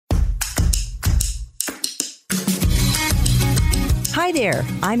Hi there,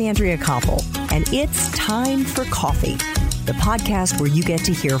 I'm Andrea Koppel, and it's Time for Coffee, the podcast where you get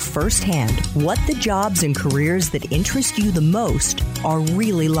to hear firsthand what the jobs and careers that interest you the most are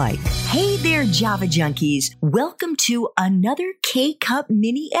really like. Hey there, Java junkies. Welcome to another K-Cup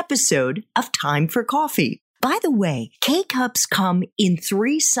mini episode of Time for Coffee. By the way, K-Cups come in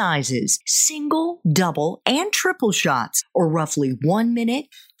 3 sizes, single, double, and triple shots, or roughly 1 minute,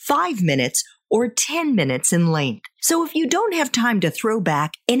 5 minutes, or 10 minutes in length. So if you don't have time to throw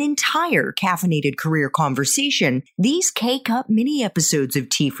back an entire caffeinated career conversation, these K-Cup mini episodes of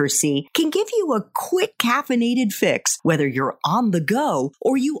T4C can give you a quick caffeinated fix, whether you're on the go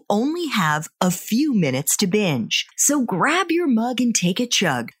or you only have a few minutes to binge. So grab your mug and take a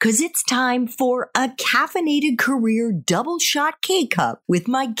chug, because it's time for a caffeinated career double shot K-Cup with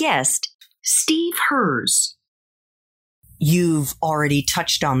my guest, Steve Herz. You've already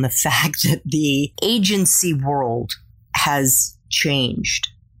touched on the fact that the agency world has changed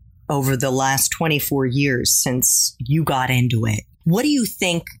over the last 24 years since you got into it. What do you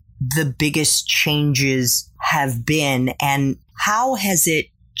think the biggest changes have been, and how has it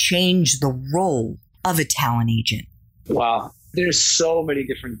changed the role of a talent agent? Wow. There's so many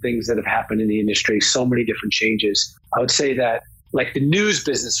different things that have happened in the industry, so many different changes. I would say that like the news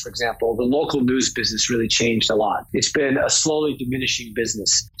business, for example, the local news business really changed a lot. It's been a slowly diminishing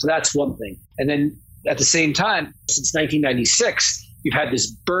business. So that's one thing. And then at the same time, since 1996, you've had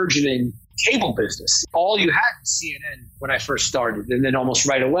this burgeoning cable business. All you had was CNN when I first started. And then almost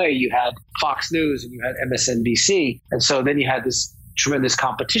right away, you had Fox News and you had MSNBC. And so then you had this tremendous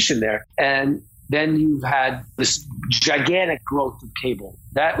competition there. And then you've had this gigantic growth of cable.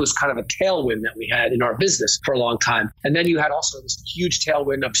 That was kind of a tailwind that we had in our business for a long time. And then you had also this huge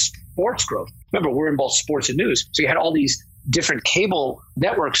tailwind of sports growth. Remember, we're in both sports and news. So you had all these different cable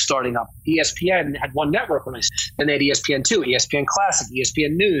networks starting up. ESPN had one network then they had ESPN2, ESPN Classic,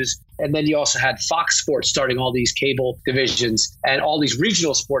 ESPN News. And then you also had Fox Sports starting all these cable divisions and all these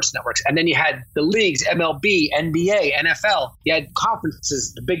regional sports networks. And then you had the leagues, MLB, NBA, NFL. You had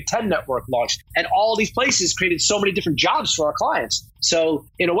conferences, the Big Ten network launched. And all these places created so many different jobs for our clients. So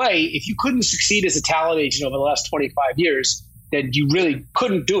in a way, if you couldn't succeed as a talent agent over the last 25 years, then you really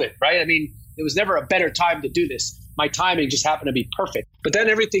couldn't do it, right? I mean, there was never a better time to do this. My timing just happened to be perfect. But then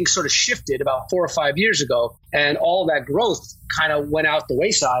everything sort of shifted about 4 or 5 years ago, and all that growth kind of went out the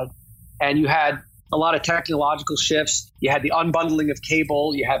wayside. And you had a lot of technological shifts. You had the unbundling of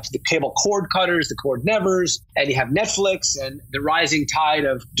cable. You have the cable cord cutters, the cord nevers, and you have Netflix and the rising tide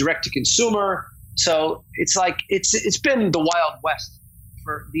of direct to consumer. So it's like it's been the Wild West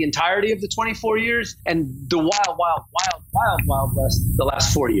for the entirety of the 24 years, and the Wild West the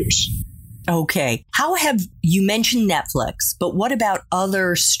last 4 years. Okay. How have you mentioned Netflix, but what about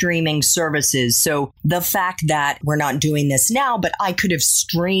other streaming services? So the fact that we're not doing this now, but I could have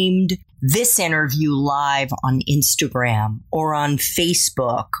streamed this interview live on Instagram or on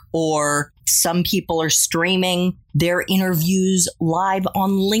Facebook, or some people are streaming their interviews live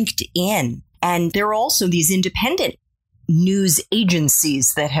on LinkedIn. And there are also these independent news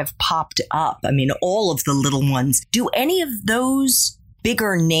agencies that have popped up. I mean, all of the little ones. Do any of those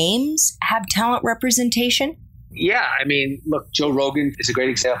bigger names have talent representation? Yeah. I mean, look, Joe Rogan is a great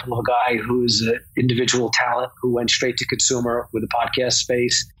example of a guy who's an individual talent who went straight to consumer with the podcast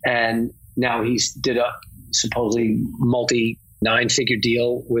space. And now he's did a supposedly multi-9-figure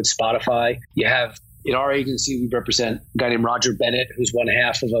deal with Spotify. You have, in our agency, we represent a guy named Roger Bennett, who's one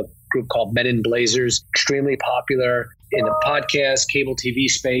half of a group called Men in Blazers, extremely popular in the podcast, cable TV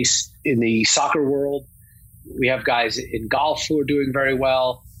space, in the soccer world. We have guys in golf who are doing very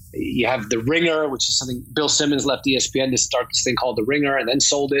well. You have The Ringer, which is something Bill Simmons left ESPN to start this thing called The Ringer and then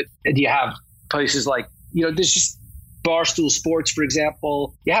sold it. And you have places like, there's just Barstool Sports, for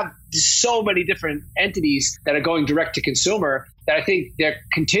example. You have so many different entities that are going direct to consumer that I think they're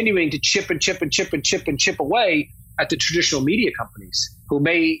continuing to chip away at the traditional media companies, who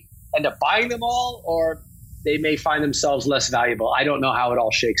may end up buying them all, or they may find themselves less valuable. I don't know how it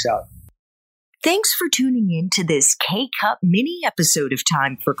all shakes out. Thanks for tuning in to this K-Cup mini episode of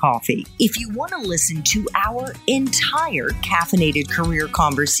Time for Coffee. If you want to listen to our entire caffeinated career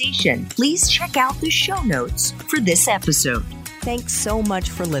conversation, please check out the show notes for this episode. Thanks so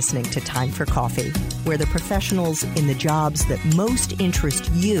much for listening to Time for Coffee, where the professionals in the jobs that most interest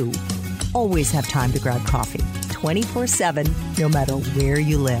you always have time to grab coffee, 24/7, no matter where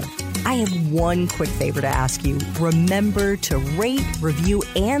you live. I have one quick favor to ask you. Remember to rate, review,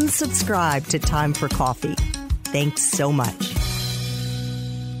 and subscribe to Time for Coffee. Thanks so much.